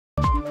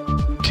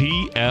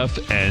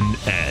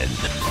TFNN.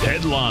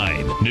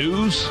 Headline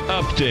News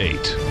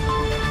Update.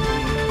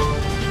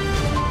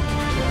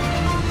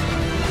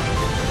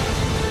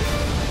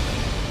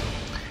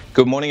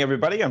 Good morning,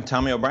 everybody. I'm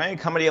Tommy O'Brien,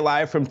 coming to you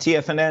live from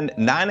TFNN,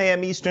 9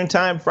 a.m. Eastern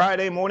Time,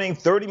 Friday morning,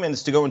 30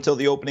 minutes to go until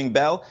the opening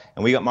bell.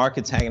 And we got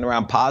markets hanging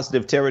around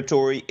positive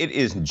territory. It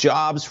is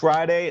Jobs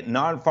Friday,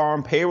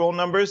 non-farm payroll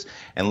numbers.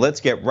 And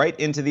let's get right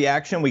into the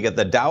action. We got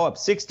the Dow up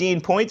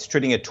 16 points,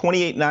 trading at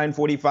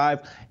 28,945.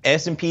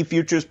 S&P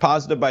futures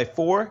positive by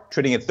 4,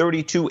 trading at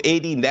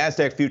 3280.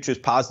 NASDAQ futures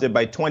positive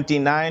by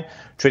 29,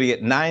 trading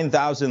at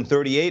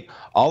 9,038.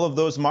 All of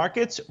those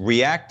markets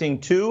reacting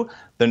to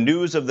the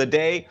news of the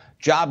day.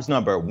 Jobs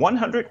number,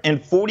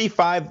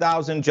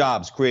 145,000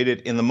 jobs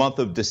created in the month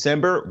of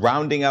December,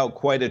 rounding out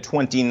quite a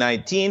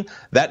 2019.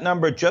 That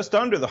number just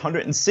under the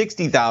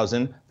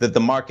 160,000 that the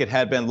market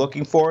had been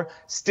looking for.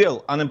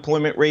 Still,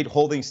 unemployment rate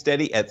holding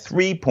steady at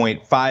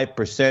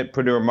 3.5%.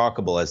 Pretty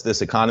remarkable as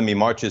this economy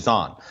marches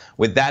on.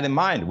 With that in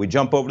mind, we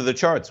jump over to the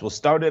charts. We'll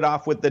start it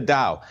off with the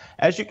Dow.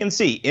 As you can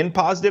see, in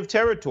positive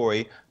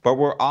territory, but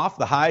we're off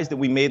the highs that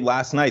we made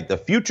last night. The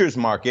futures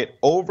market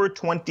over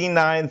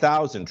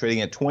 29,000,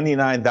 trading at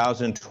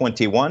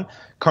 29,021,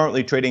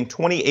 currently trading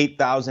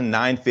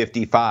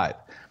 28,955.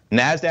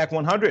 NASDAQ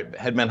 100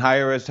 had been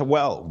higher as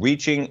well,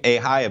 reaching a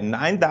high of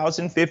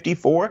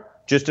 9,054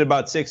 just at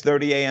about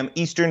 6:30 a.m.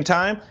 Eastern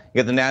Time.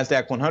 You got the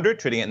NASDAQ 100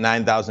 trading at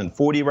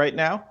 9,040 right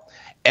now.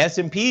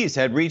 S&Ps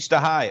had reached a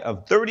high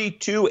of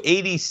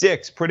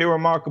 3286, pretty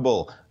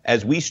remarkable,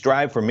 as we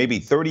strive for maybe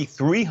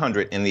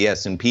 3,300 in the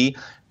S&P,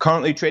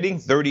 currently trading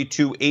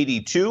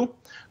 3282.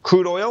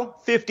 Crude oil,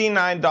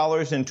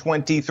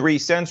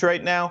 $59.23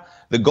 right now.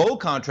 The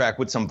gold contract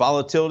with some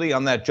volatility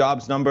on that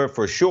jobs number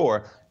for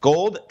sure.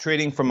 Gold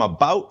trading from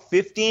about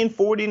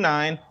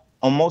 $15.49,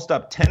 almost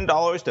up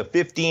 $10 to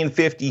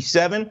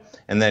 $15.57.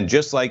 And then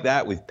just like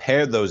that, we've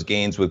paired those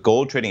gains with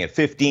gold trading at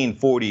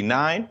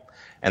 $15.49.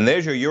 And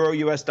there's your euro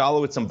US dollar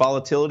with some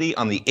volatility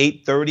on the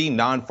 8:30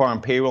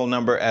 non-farm payroll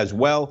number as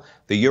well.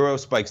 The euro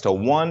spikes to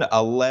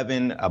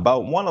 111,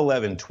 about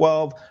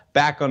 111.12,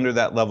 back under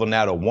that level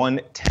now to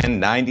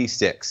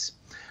 110.96.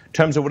 In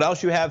terms of what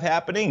else you have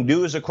happening,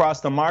 news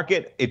across the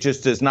market, it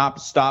just does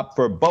not stop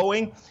for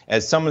Boeing,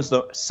 as some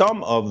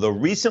of the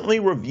recently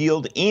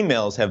revealed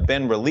emails have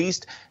been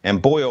released.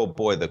 And boy, oh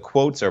boy, the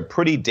quotes are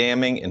pretty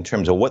damning in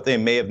terms of what they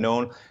may have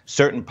known.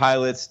 Certain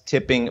pilots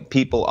tipping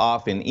people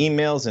off in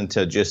emails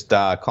into just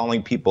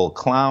calling people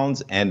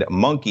clowns and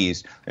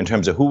monkeys in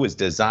terms of who was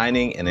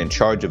designing and in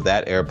charge of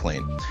that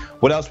airplane.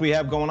 What else we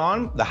have going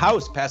on? The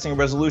House passing a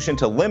resolution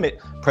to limit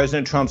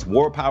President Trump's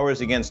war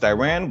powers against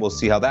Iran. We'll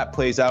see how that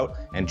plays out.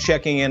 And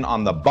checking in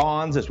on the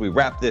bonds as we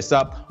wrap this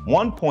up,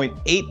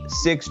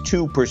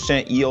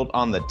 1.862% yield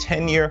on the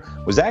 10-year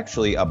was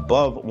actually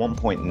above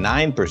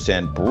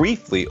 1.9%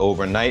 briefly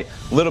overnight.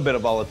 A little bit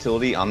of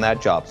volatility on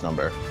that jobs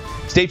number.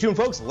 Stay tuned,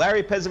 folks.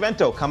 Larry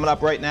Pesavento coming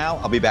up right now.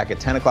 I'll be back at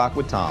 10 o'clock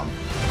with Tom.